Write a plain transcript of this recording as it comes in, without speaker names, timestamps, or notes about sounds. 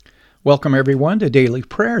Welcome everyone to Daily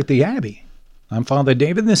Prayer at the Abbey. I'm Father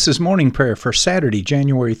David. This is morning prayer for Saturday,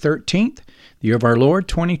 January 13th, the year of our Lord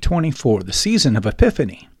 2024, the season of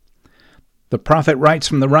Epiphany. The prophet writes,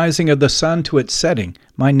 "From the rising of the sun to its setting,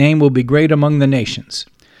 my name will be great among the nations.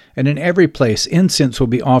 And in every place incense will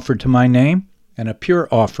be offered to my name, and a pure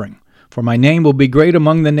offering. For my name will be great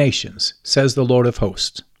among the nations, says the Lord of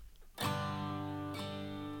hosts."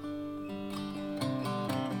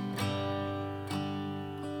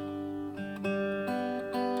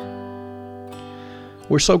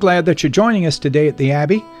 We're so glad that you're joining us today at the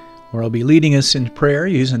Abbey, where I'll be leading us in prayer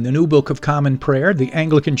using the New Book of Common Prayer, the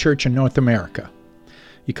Anglican Church in North America.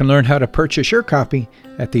 You can learn how to purchase your copy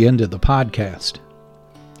at the end of the podcast.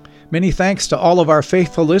 Many thanks to all of our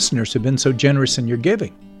faithful listeners who've been so generous in your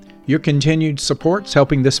giving. Your continued support's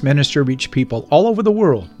helping this ministry reach people all over the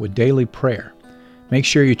world with daily prayer. Make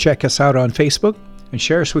sure you check us out on Facebook and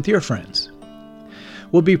share us with your friends.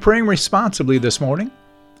 We'll be praying responsibly this morning.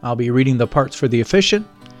 I'll be reading the parts for the officiant.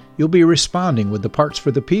 You'll be responding with the parts for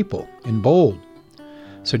the people in bold.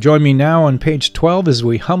 So join me now on page 12 as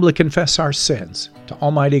we humbly confess our sins to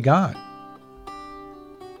Almighty God.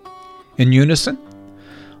 In unison,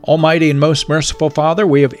 Almighty and most merciful Father,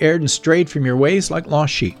 we have erred and strayed from your ways like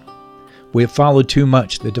lost sheep. We have followed too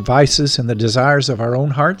much the devices and the desires of our own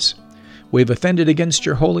hearts. We have offended against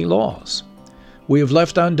your holy laws. We have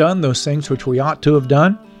left undone those things which we ought to have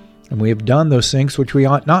done, and we have done those things which we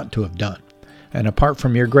ought not to have done. And apart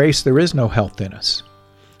from your grace, there is no health in us.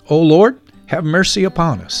 O Lord, have mercy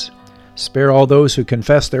upon us. Spare all those who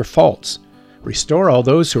confess their faults. Restore all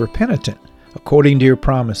those who are penitent, according to your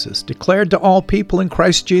promises, declared to all people in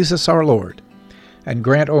Christ Jesus our Lord. And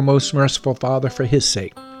grant, O most merciful Father, for his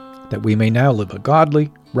sake, that we may now live a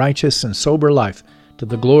godly, righteous, and sober life to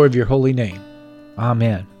the glory of your holy name.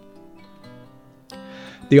 Amen.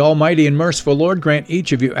 The Almighty and merciful Lord grant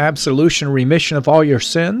each of you absolution and remission of all your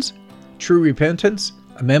sins, true repentance,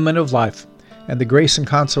 amendment of life, and the grace and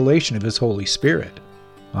consolation of his Holy Spirit.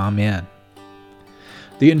 Amen.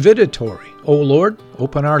 The invitatory, O Lord,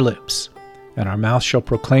 open our lips, and our mouth shall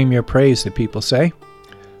proclaim your praise, the people say.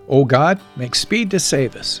 O God, make speed to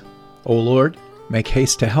save us. O Lord, make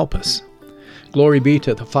haste to help us. Glory be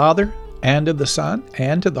to the Father, and to the Son,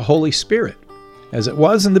 and to the Holy Spirit, as it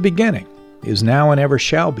was in the beginning, is now and ever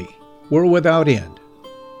shall be, world without end.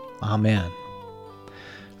 Amen.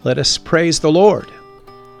 Let us praise the Lord.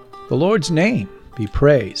 The Lord's name be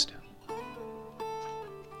praised.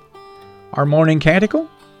 Our morning canticle,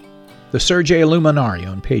 the Surge Luminari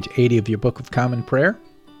on page 80 of your Book of Common Prayer.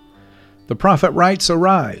 The prophet writes,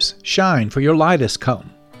 "Arise, shine, for your light has come,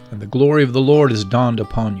 and the glory of the Lord is dawned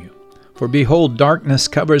upon you. For behold, darkness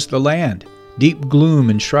covers the land, deep gloom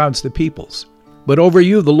enshrouds the peoples. But over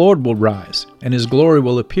you the Lord will rise, and his glory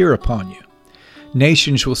will appear upon you.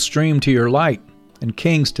 Nations will stream to your light, and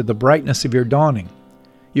kings to the brightness of your dawning.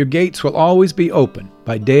 Your gates will always be open,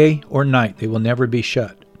 by day or night they will never be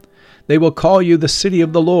shut. They will call you the city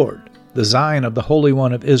of the Lord, the Zion of the Holy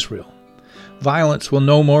One of Israel. Violence will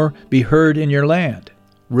no more be heard in your land,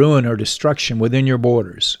 ruin or destruction within your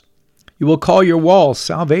borders. You will call your walls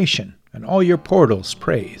salvation, and all your portals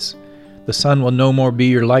praise. The sun will no more be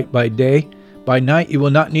your light by day. By night you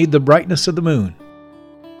will not need the brightness of the moon.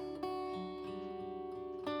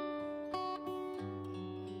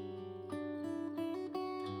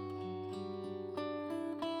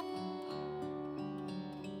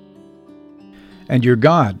 And your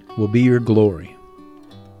God will be your glory."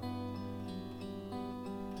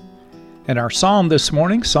 And our psalm this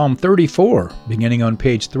morning, Psalm 34, beginning on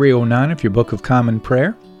page 309 of your Book of Common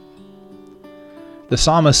Prayer. The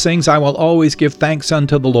psalmist sings, "I will always give thanks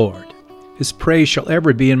unto the Lord. His praise shall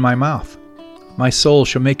ever be in my mouth. My soul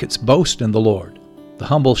shall make its boast in the Lord. The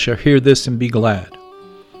humble shall hear this and be glad.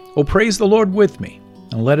 O praise the Lord with me,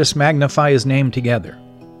 and let us magnify his name together.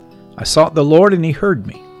 I sought the Lord, and he heard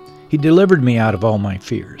me. He delivered me out of all my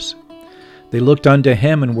fears. They looked unto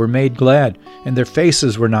him and were made glad, and their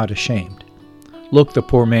faces were not ashamed. Look, the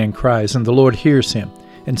poor man cries, and the Lord hears him,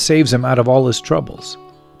 and saves him out of all his troubles.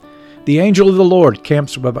 The angel of the Lord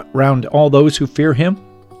camps around all those who fear him,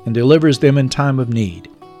 and delivers them in time of need.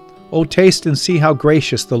 O taste and see how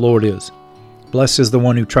gracious the Lord is. Blessed is the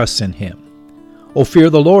one who trusts in him. O fear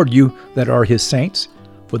the Lord, you that are his saints,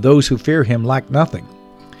 for those who fear him lack nothing.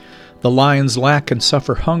 The lions lack and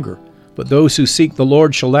suffer hunger, but those who seek the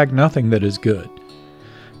Lord shall lack nothing that is good.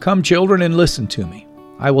 Come, children, and listen to me.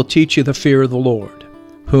 I will teach you the fear of the Lord.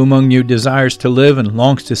 Who among you desires to live and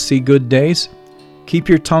longs to see good days? Keep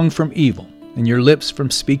your tongue from evil, and your lips from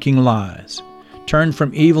speaking lies. Turn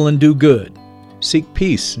from evil and do good. Seek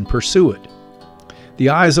peace and pursue it. The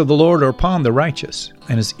eyes of the Lord are upon the righteous,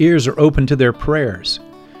 and his ears are open to their prayers.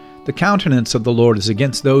 The countenance of the Lord is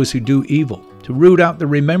against those who do evil, to root out the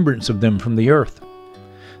remembrance of them from the earth.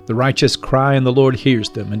 The righteous cry, and the Lord hears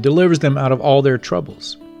them, and delivers them out of all their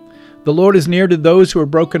troubles. The Lord is near to those who are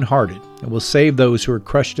brokenhearted, and will save those who are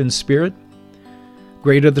crushed in spirit.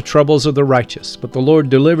 Great are the troubles of the righteous, but the Lord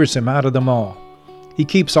delivers him out of them all. He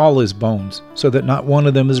keeps all his bones, so that not one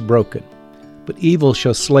of them is broken. But evil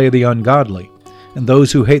shall slay the ungodly, and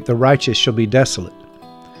those who hate the righteous shall be desolate.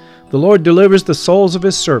 The Lord delivers the souls of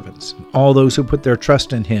his servants, and all those who put their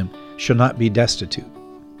trust in him shall not be destitute.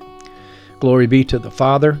 Glory be to the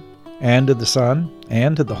Father, and to the Son,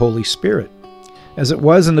 and to the Holy Spirit, as it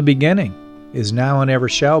was in the beginning, is now, and ever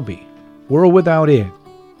shall be, world without end.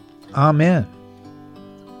 Amen.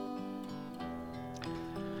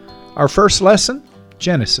 Our first lesson,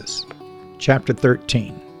 Genesis, chapter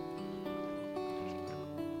 13.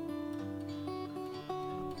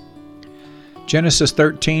 Genesis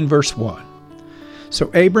 13, verse 1. So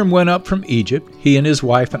Abram went up from Egypt, he and his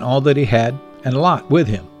wife and all that he had, and Lot with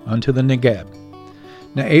him, unto the Negeb.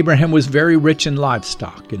 Now Abraham was very rich in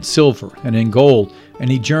livestock, in silver, and in gold, and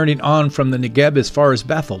he journeyed on from the Negeb as far as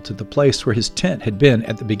Bethel, to the place where his tent had been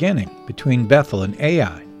at the beginning, between Bethel and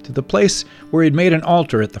Ai, to the place where he had made an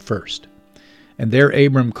altar at the first. And there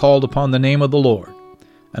Abram called upon the name of the Lord.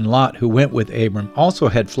 And Lot, who went with Abram, also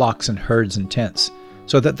had flocks and herds and tents,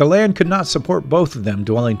 so that the land could not support both of them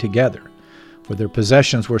dwelling together, for their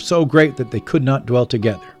possessions were so great that they could not dwell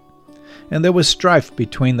together. And there was strife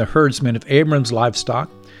between the herdsmen of Abram's livestock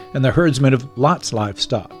and the herdsmen of Lot's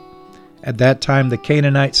livestock. At that time the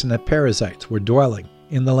Canaanites and the Perizzites were dwelling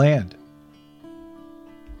in the land.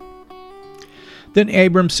 Then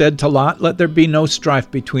Abram said to Lot, Let there be no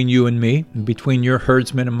strife between you and me, and between your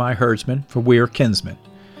herdsmen and my herdsmen, for we are kinsmen.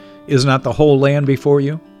 Is not the whole land before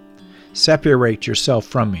you? Separate yourself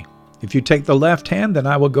from me. If you take the left hand, then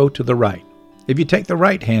I will go to the right. If you take the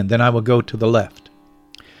right hand, then I will go to the left.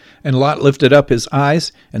 And Lot lifted up his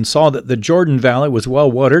eyes, and saw that the Jordan valley was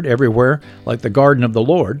well watered everywhere, like the garden of the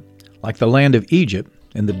Lord, like the land of Egypt,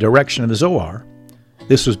 in the direction of Zoar.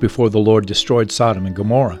 This was before the Lord destroyed Sodom and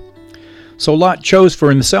Gomorrah. So Lot chose for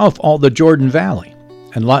himself all the Jordan valley,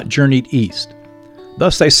 and Lot journeyed east.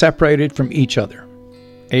 Thus they separated from each other.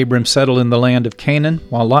 Abram settled in the land of Canaan,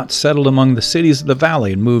 while Lot settled among the cities of the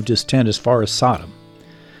valley and moved his tent as far as Sodom.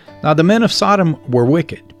 Now the men of Sodom were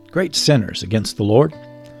wicked, great sinners against the Lord.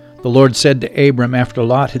 The Lord said to Abram after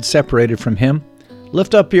Lot had separated from him,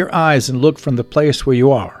 Lift up your eyes and look from the place where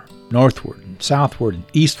you are, northward and southward and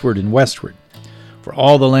eastward and westward. For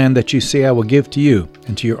all the land that you see I will give to you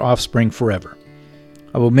and to your offspring forever.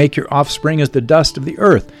 I will make your offspring as the dust of the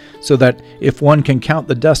earth, so that if one can count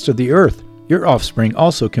the dust of the earth, your offspring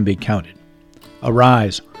also can be counted.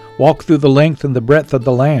 Arise, walk through the length and the breadth of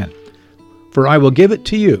the land, for I will give it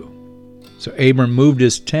to you. So Abram moved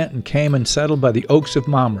his tent and came and settled by the oaks of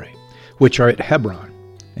Mamre, which are at Hebron,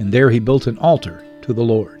 and there he built an altar to the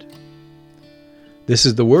Lord. This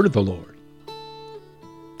is the word of the Lord.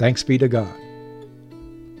 Thanks be to God.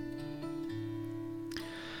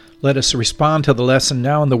 Let us respond to the lesson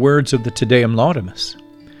now in the words of the Te Deum Laudamus.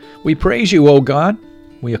 We praise you, O God.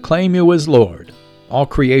 We acclaim you as Lord. All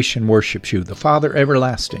creation worships you, the Father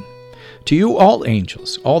everlasting. To you all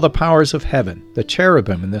angels, all the powers of heaven, the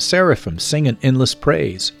cherubim and the seraphim sing an endless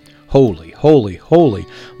praise. Holy, holy, holy,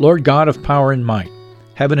 Lord God of power and might.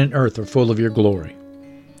 Heaven and earth are full of your glory.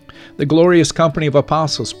 The glorious company of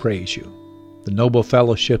apostles praise you. The noble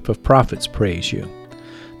fellowship of prophets praise you.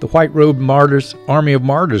 The white-robed martyrs, army of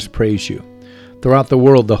martyrs praise you. Throughout the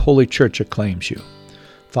world the Holy Church acclaims you.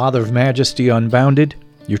 Father of majesty unbounded,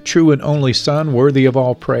 your true and only Son, worthy of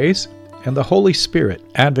all praise, and the Holy Spirit,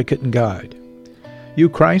 advocate and guide. You,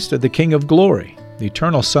 Christ, are the King of glory, the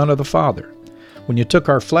eternal Son of the Father. When you took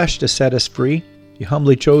our flesh to set us free, you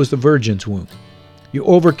humbly chose the Virgin's womb. You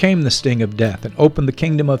overcame the sting of death and opened the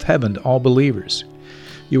kingdom of heaven to all believers.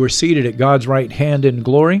 You were seated at God's right hand in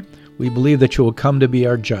glory. We believe that you will come to be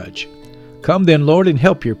our judge. Come then, Lord, and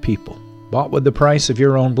help your people, bought with the price of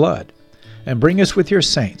your own blood, and bring us with your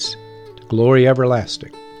saints to glory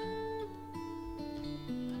everlasting.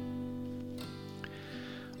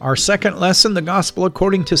 Our second lesson, the Gospel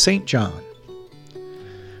according to St. John.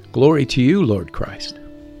 Glory to you, Lord Christ.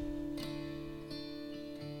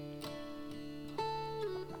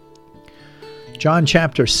 John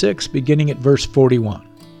chapter 6, beginning at verse 41.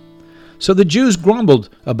 So the Jews grumbled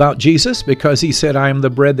about Jesus because he said, I am the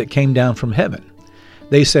bread that came down from heaven.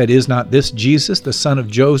 They said, Is not this Jesus, the son of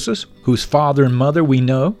Joseph, whose father and mother we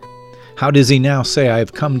know? How does he now say, I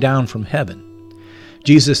have come down from heaven?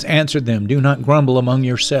 Jesus answered them, Do not grumble among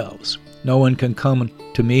yourselves. No one can come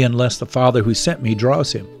to me unless the Father who sent me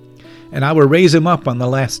draws him, and I will raise him up on the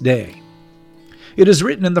last day. It is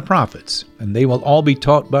written in the prophets, and they will all be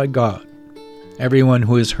taught by God. Everyone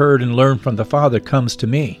who has heard and learned from the Father comes to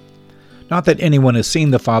me. Not that anyone has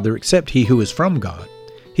seen the Father except he who is from God.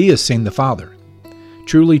 He has seen the Father.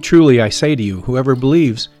 Truly, truly, I say to you, whoever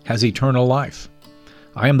believes has eternal life.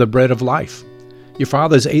 I am the bread of life. Your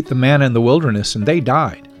fathers ate the manna in the wilderness, and they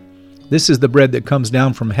died. This is the bread that comes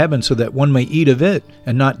down from heaven, so that one may eat of it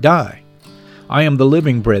and not die. I am the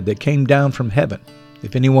living bread that came down from heaven.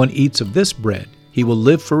 If anyone eats of this bread, he will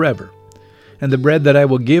live forever. And the bread that I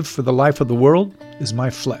will give for the life of the world is my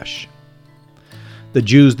flesh. The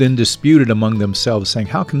Jews then disputed among themselves, saying,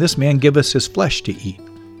 How can this man give us his flesh to eat?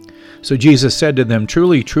 So Jesus said to them,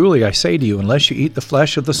 Truly, truly, I say to you, unless you eat the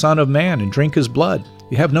flesh of the Son of Man and drink his blood,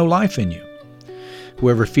 you have no life in you.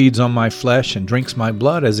 Whoever feeds on my flesh and drinks my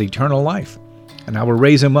blood has eternal life, and I will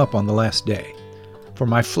raise him up on the last day. For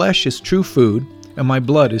my flesh is true food, and my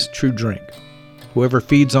blood is true drink. Whoever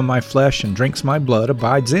feeds on my flesh and drinks my blood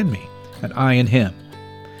abides in me, and I in him.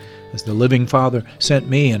 As the living Father sent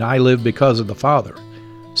me, and I live because of the Father,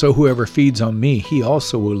 so whoever feeds on me, he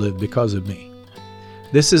also will live because of me.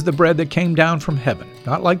 This is the bread that came down from heaven,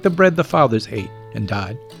 not like the bread the fathers ate and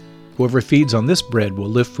died. Whoever feeds on this bread will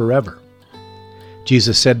live forever.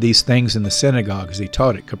 Jesus said these things in the synagogue as he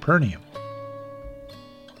taught at Capernaum.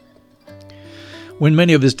 When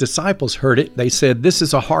many of his disciples heard it, they said, This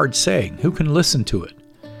is a hard saying. Who can listen to it?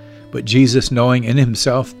 But Jesus, knowing in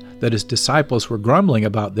himself that his disciples were grumbling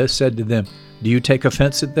about this, said to them, Do you take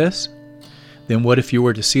offense at this? Then what if you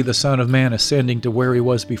were to see the Son of Man ascending to where he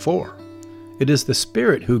was before? It is the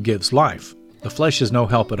Spirit who gives life. The flesh is no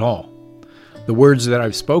help at all. The words that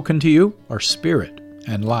I've spoken to you are spirit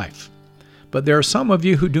and life. But there are some of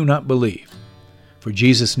you who do not believe. For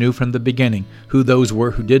Jesus knew from the beginning who those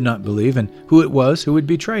were who did not believe and who it was who would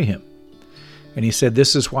betray him. And he said,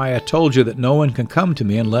 This is why I told you that no one can come to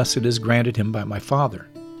me unless it is granted him by my Father.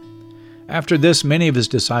 After this, many of his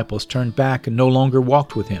disciples turned back and no longer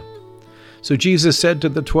walked with him. So Jesus said to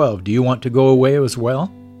the 12, Do you want to go away as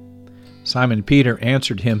well? Simon Peter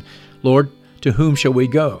answered him, Lord, to whom shall we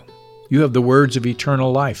go? You have the words of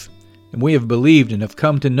eternal life, and we have believed and have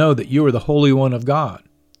come to know that you are the Holy One of God.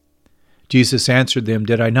 Jesus answered them,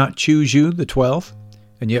 Did I not choose you, the 12?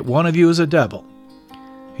 And yet one of you is a devil.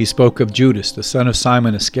 He spoke of Judas, the son of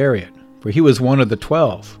Simon Iscariot, for he was one of the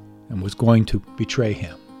 12 and was going to betray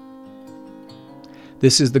him.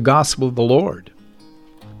 This is the gospel of the Lord.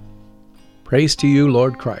 Praise to you,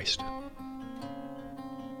 Lord Christ.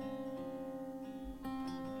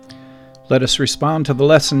 Let us respond to the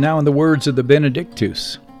lesson now in the words of the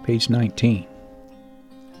Benedictus, page 19.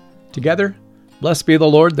 Together, blessed be the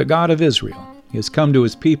Lord, the God of Israel. He has come to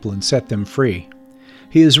his people and set them free.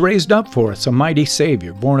 He has raised up for us a mighty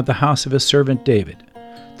Savior, born of the house of his servant David.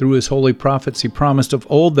 Through his holy prophets he promised of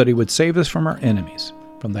old that he would save us from our enemies,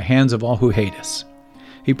 from the hands of all who hate us.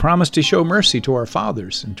 He promised to show mercy to our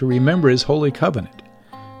fathers and to remember his holy covenant.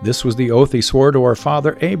 This was the oath he swore to our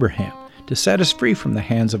father Abraham, to set us free from the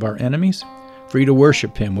hands of our enemies, free to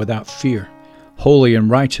worship him without fear, holy and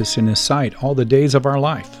righteous in his sight all the days of our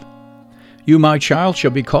life. You, my child,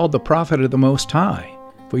 shall be called the prophet of the Most High,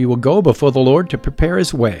 for you will go before the Lord to prepare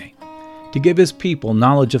his way, to give his people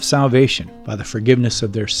knowledge of salvation by the forgiveness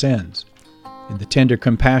of their sins. In the tender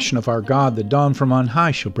compassion of our God, the dawn from on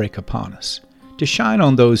high shall break upon us, to shine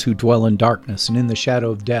on those who dwell in darkness and in the shadow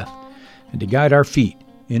of death, and to guide our feet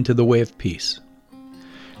into the way of peace.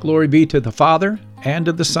 Glory be to the Father, and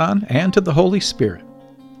to the Son, and to the Holy Spirit,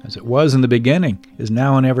 as it was in the beginning, is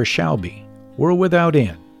now, and ever shall be, world without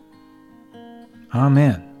end.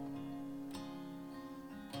 Amen.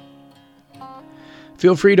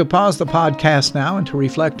 Feel free to pause the podcast now and to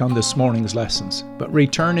reflect on this morning's lessons, but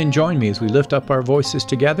return and join me as we lift up our voices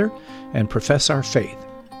together and profess our faith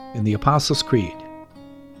in the Apostles' Creed.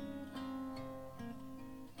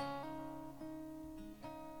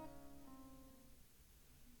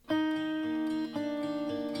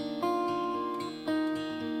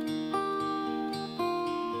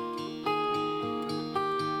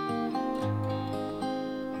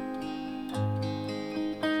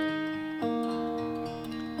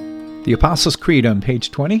 The Apostles' Creed on page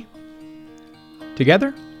 20.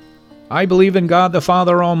 Together, I believe in God the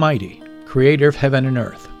Father Almighty, creator of heaven and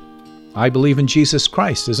earth. I believe in Jesus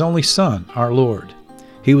Christ, his only Son, our Lord.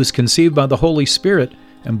 He was conceived by the Holy Spirit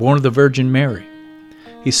and born of the Virgin Mary.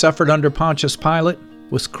 He suffered under Pontius Pilate,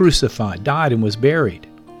 was crucified, died, and was buried.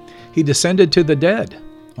 He descended to the dead.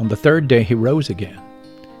 On the third day he rose again.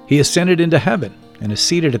 He ascended into heaven and is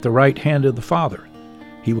seated at the right hand of the Father.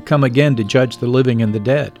 He will come again to judge the living and the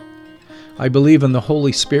dead. I believe in the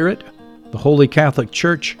Holy Spirit, the Holy Catholic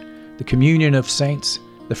Church, the communion of saints,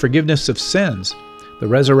 the forgiveness of sins, the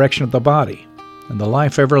resurrection of the body, and the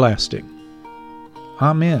life everlasting.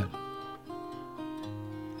 Amen.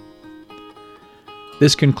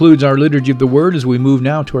 This concludes our Liturgy of the Word as we move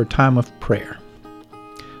now to our time of prayer.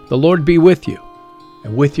 The Lord be with you,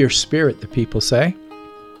 and with your spirit, the people say.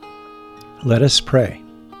 Let us pray.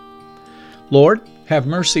 Lord, have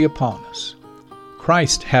mercy upon us.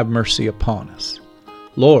 Christ, have mercy upon us.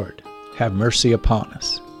 Lord, have mercy upon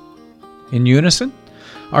us. In unison,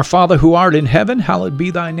 Our Father who art in heaven, hallowed be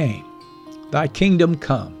thy name. Thy kingdom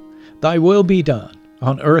come, thy will be done,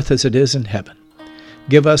 on earth as it is in heaven.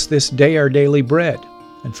 Give us this day our daily bread,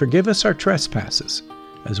 and forgive us our trespasses,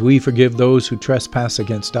 as we forgive those who trespass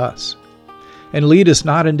against us. And lead us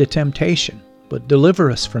not into temptation, but deliver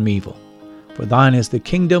us from evil. For thine is the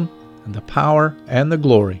kingdom, and the power, and the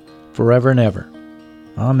glory, forever and ever.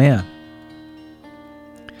 Amen.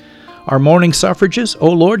 Our morning suffrages, O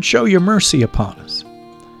Lord, show your mercy upon us,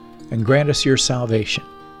 and grant us your salvation.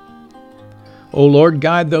 O Lord,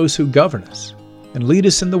 guide those who govern us, and lead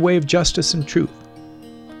us in the way of justice and truth.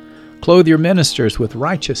 Clothe your ministers with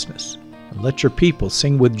righteousness, and let your people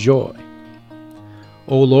sing with joy.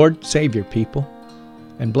 O Lord, save your people,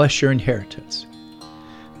 and bless your inheritance.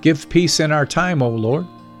 Give peace in our time, O Lord,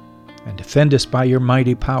 and defend us by your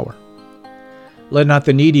mighty power. Let not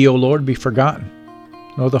the needy, O Lord, be forgotten,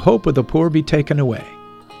 nor the hope of the poor be taken away.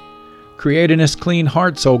 Create in us clean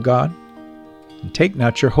hearts, O God, and take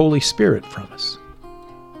not your Holy Spirit from us.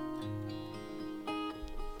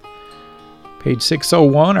 Page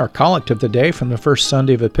 601, our collect of the day from the first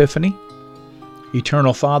Sunday of Epiphany.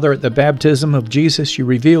 Eternal Father, at the baptism of Jesus you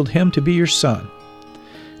revealed him to be your Son,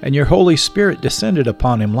 and your Holy Spirit descended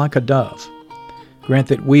upon him like a dove. Grant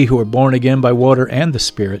that we who are born again by water and the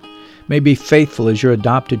Spirit may be faithful as your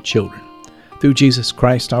adopted children, through Jesus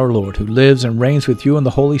Christ our Lord, who lives and reigns with you in the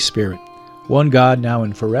Holy Spirit, one God, now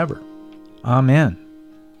and forever. Amen.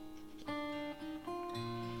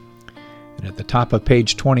 And at the top of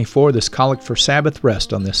page 24, this collect for Sabbath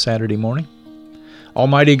rest on this Saturday morning.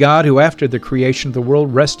 Almighty God, who after the creation of the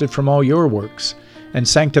world rested from all your works, and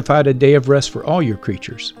sanctified a day of rest for all your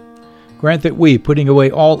creatures, grant that we, putting away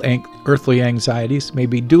all earthly anxieties, may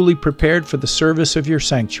be duly prepared for the service of your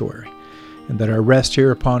sanctuary, and that our rest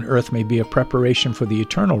here upon earth may be a preparation for the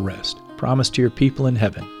eternal rest promised to your people in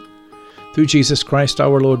heaven. Through Jesus Christ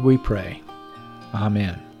our Lord we pray.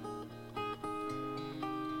 Amen.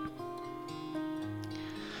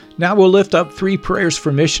 Now we'll lift up 3 prayers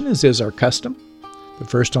for mission, as is our custom. The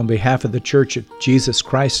first on behalf of the Church of Jesus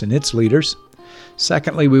Christ and its leaders.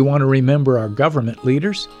 Secondly, we want to remember our government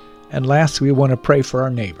leaders. And lastly, we want to pray for our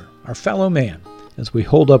neighbor, our fellow man, as we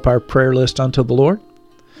hold up our prayer list unto the Lord.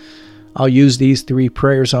 I'll use these 3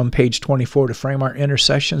 prayers on page 24 to frame our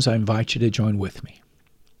intercessions. I invite you to join with me.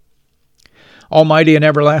 Almighty and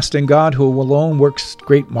everlasting God, who alone works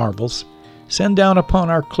great marvels, send down upon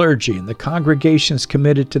our clergy and the congregations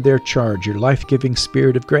committed to their charge your life-giving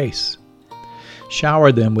spirit of grace.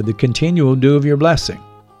 Shower them with the continual dew of your blessing,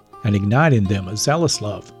 and ignite in them a zealous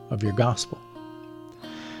love of your gospel.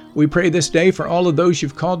 We pray this day for all of those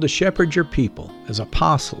you've called to shepherd your people as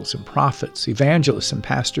apostles and prophets, evangelists and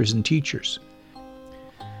pastors and teachers.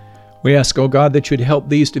 We ask, O God, that you'd help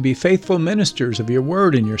these to be faithful ministers of your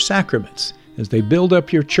word and your sacraments as they build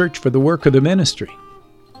up your church for the work of the ministry.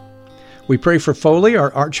 We pray for Foley,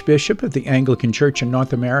 our Archbishop of the Anglican Church in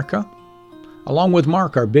North America, along with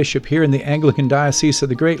Mark, our Bishop here in the Anglican Diocese of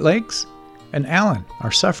the Great Lakes, and Alan,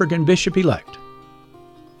 our suffragan Bishop-elect.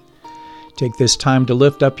 Take this time to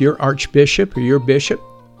lift up your Archbishop or your Bishop,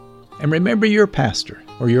 and remember your pastor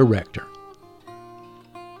or your rector.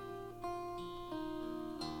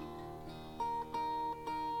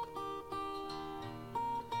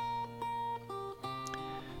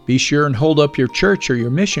 Be sure and hold up your church or your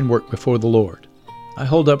mission work before the Lord. I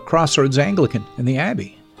hold up Crossroads Anglican in the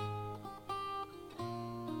Abbey.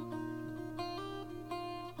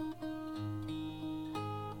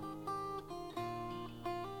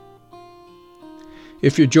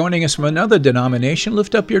 If you're joining us from another denomination,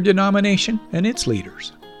 lift up your denomination and its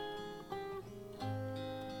leaders.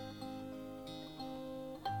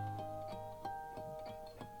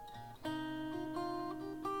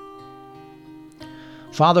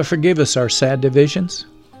 Father, forgive us our sad divisions.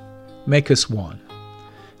 Make us one.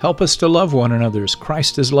 Help us to love one another as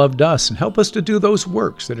Christ has loved us, and help us to do those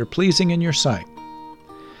works that are pleasing in your sight.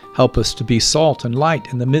 Help us to be salt and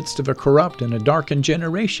light in the midst of a corrupt and a darkened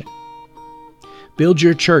generation. Build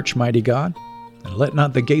your church, mighty God, and let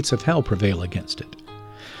not the gates of hell prevail against it.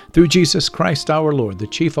 Through Jesus Christ our Lord, the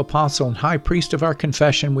chief apostle and high priest of our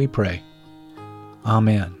confession, we pray.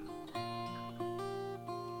 Amen.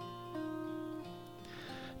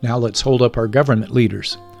 Now let's hold up our government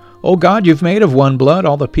leaders. O God, you've made of one blood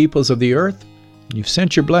all the peoples of the earth. You've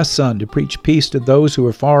sent your blessed Son to preach peace to those who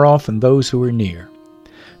are far off and those who are near.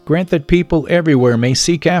 Grant that people everywhere may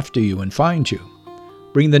seek after you and find you.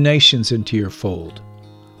 Bring the nations into your fold.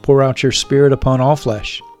 Pour out your Spirit upon all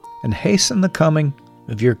flesh, and hasten the coming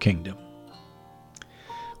of your kingdom.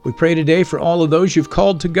 We pray today for all of those you've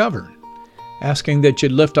called to govern, asking that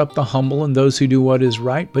you'd lift up the humble and those who do what is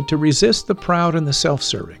right, but to resist the proud and the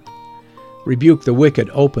self-serving. Rebuke the wicked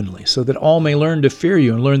openly, so that all may learn to fear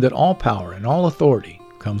you and learn that all power and all authority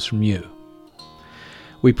comes from you.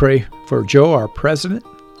 We pray for Joe, our president,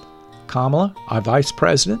 Kamala, our vice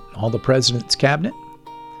president, all the president's cabinet.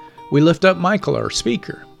 We lift up Michael, our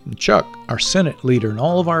speaker, and Chuck, our Senate leader, and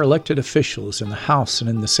all of our elected officials in the House and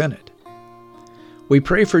in the Senate. We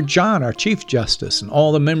pray for John, our Chief Justice, and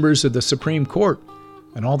all the members of the Supreme Court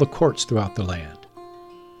and all the courts throughout the land.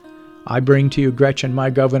 I bring to you Gretchen, my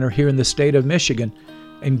governor here in the state of Michigan,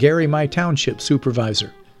 and Gary, my township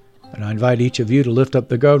supervisor. And I invite each of you to lift up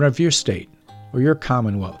the governor of your state or your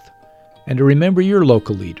commonwealth and to remember your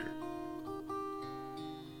local leader.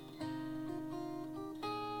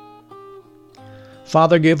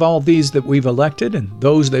 Father, give all these that we've elected and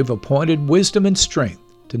those they've appointed wisdom and strength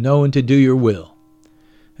to know and to do your will.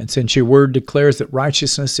 And since your word declares that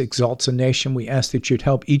righteousness exalts a nation, we ask that you'd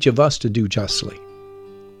help each of us to do justly,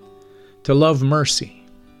 to love mercy,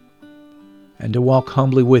 and to walk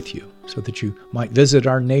humbly with you, so that you might visit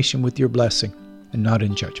our nation with your blessing and not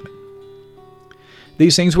in judgment.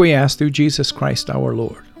 These things we ask through Jesus Christ our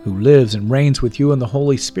Lord, who lives and reigns with you in the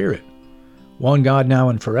Holy Spirit, one God now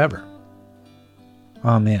and forever.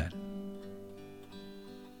 Amen.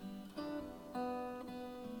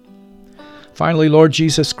 Finally, Lord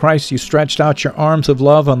Jesus Christ, you stretched out your arms of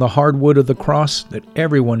love on the hard wood of the cross, that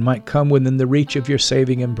everyone might come within the reach of your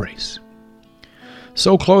saving embrace.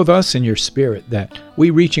 So clothe us in your Spirit, that we,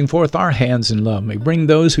 reaching forth our hands in love, may bring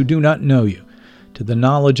those who do not know you to the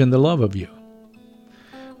knowledge and the love of you.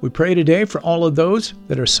 We pray today for all of those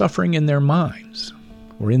that are suffering in their minds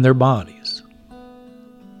or in their bodies.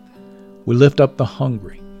 We lift up the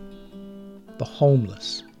hungry, the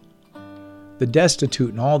homeless, the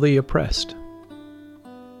destitute, and all the oppressed.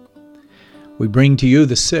 We bring to you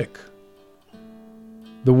the sick,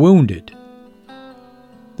 the wounded,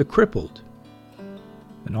 the crippled,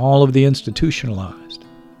 and all of the institutionalized.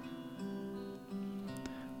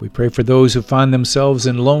 We pray for those who find themselves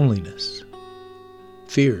in loneliness,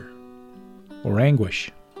 fear, or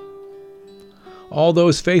anguish. All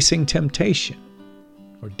those facing temptation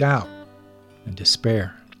or doubt and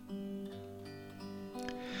despair.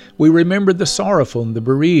 We remember the sorrowful and the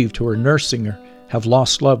bereaved who are nursing or have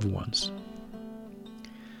lost loved ones.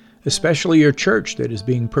 Especially your church that is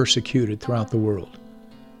being persecuted throughout the world.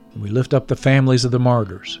 And we lift up the families of the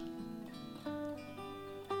martyrs.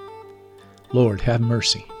 Lord, have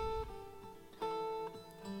mercy.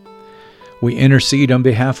 We intercede on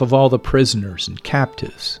behalf of all the prisoners and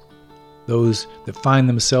captives, those that find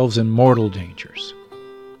themselves in mortal dangers.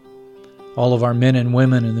 All of our men and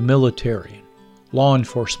women in the military and law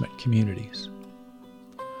enforcement communities.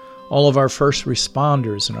 All of our first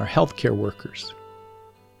responders and our healthcare workers.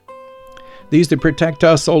 These that protect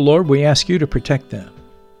us, O Lord, we ask you to protect them.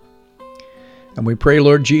 And we pray,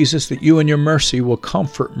 Lord Jesus, that you in your mercy will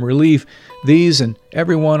comfort and relieve these and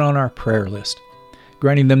everyone on our prayer list,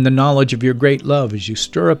 granting them the knowledge of your great love as you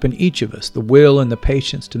stir up in each of us the will and the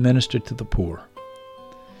patience to minister to the poor.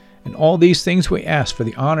 And all these things we ask for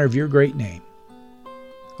the honor of your great name.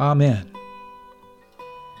 Amen.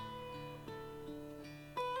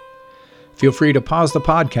 Feel free to pause the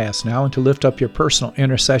podcast now and to lift up your personal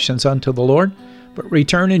intercessions unto the Lord, but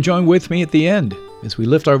return and join with me at the end as we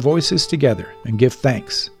lift our voices together and give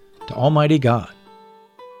thanks to Almighty God.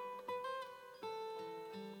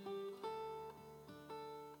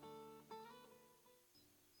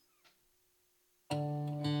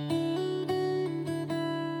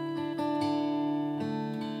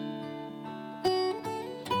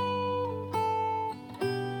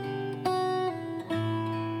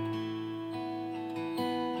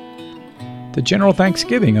 The General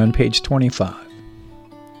Thanksgiving on page 25.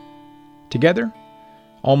 Together,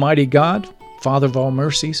 Almighty God, Father of all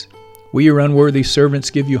mercies, we, your unworthy servants,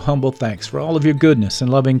 give you humble thanks for all of your goodness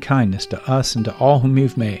and loving kindness to us and to all whom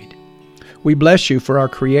you've made. We bless you for our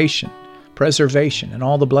creation, preservation, and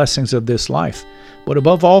all the blessings of this life, but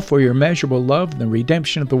above all for your immeasurable love and the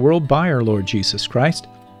redemption of the world by our Lord Jesus Christ,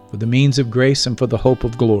 for the means of grace and for the hope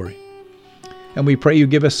of glory. And we pray you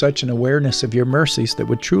give us such an awareness of your mercies that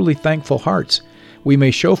with truly thankful hearts we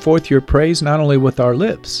may show forth your praise not only with our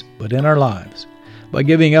lips, but in our lives, by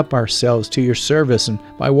giving up ourselves to your service and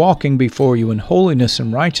by walking before you in holiness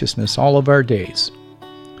and righteousness all of our days.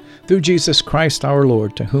 Through Jesus Christ our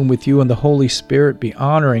Lord, to whom with you and the Holy Spirit be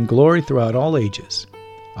honor and glory throughout all ages.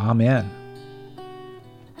 Amen.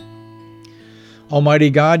 Almighty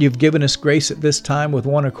God, you've given us grace at this time with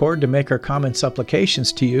one accord to make our common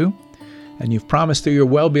supplications to you, and you've promised through your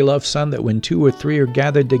well-beloved Son that when 2 or 3 are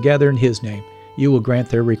gathered together in his name, you will grant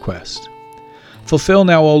their request. Fulfill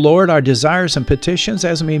now, O Lord, our desires and petitions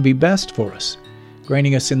as may be best for us,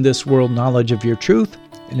 granting us in this world knowledge of your truth,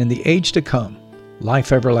 and in the age to come,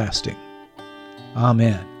 life everlasting.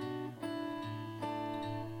 Amen.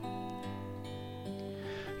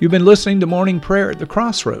 You've been listening to Morning Prayer at the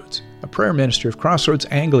Crossroads, a prayer ministry of Crossroads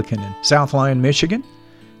Anglican in South Lyon, Michigan.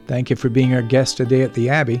 Thank you for being our guest today at the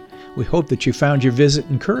Abbey. We hope that you found your visit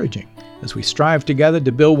encouraging as we strive together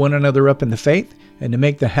to build one another up in the faith and to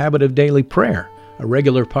make the habit of daily prayer a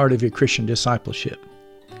regular part of your Christian discipleship.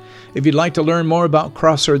 If you'd like to learn more about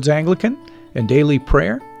Crossroads Anglican and daily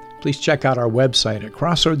prayer, please check out our website at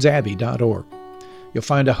crossroadsabbey.org. You'll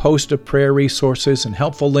find a host of prayer resources and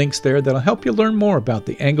helpful links there that'll help you learn more about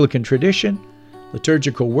the Anglican tradition,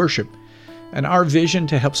 liturgical worship, and our vision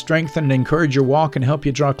to help strengthen and encourage your walk and help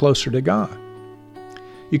you draw closer to God.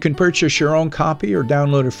 You can purchase your own copy or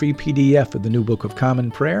download a free PDF of the New Book of Common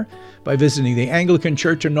Prayer by visiting the Anglican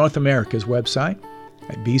Church of North America's website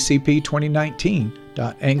at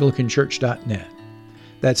bcp2019.anglicanchurch.net.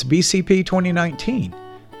 That's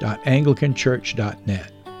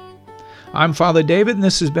bcp2019.anglicanchurch.net. I'm Father David, and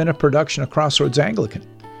this has been a production of Crossroads Anglican.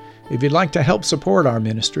 If you'd like to help support our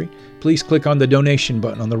ministry, please click on the donation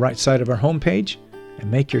button on the right side of our homepage and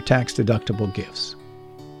make your tax-deductible gifts.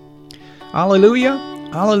 Alleluia,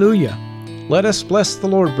 alleluia. Let us bless the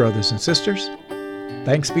Lord, brothers and sisters.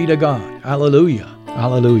 Thanks be to God. Alleluia,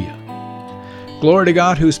 alleluia. Glory to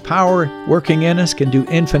God, whose power working in us can do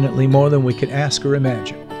infinitely more than we could ask or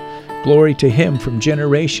imagine. Glory to Him from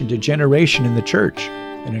generation to generation in the church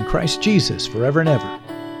and in Christ Jesus forever and ever.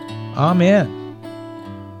 Amen.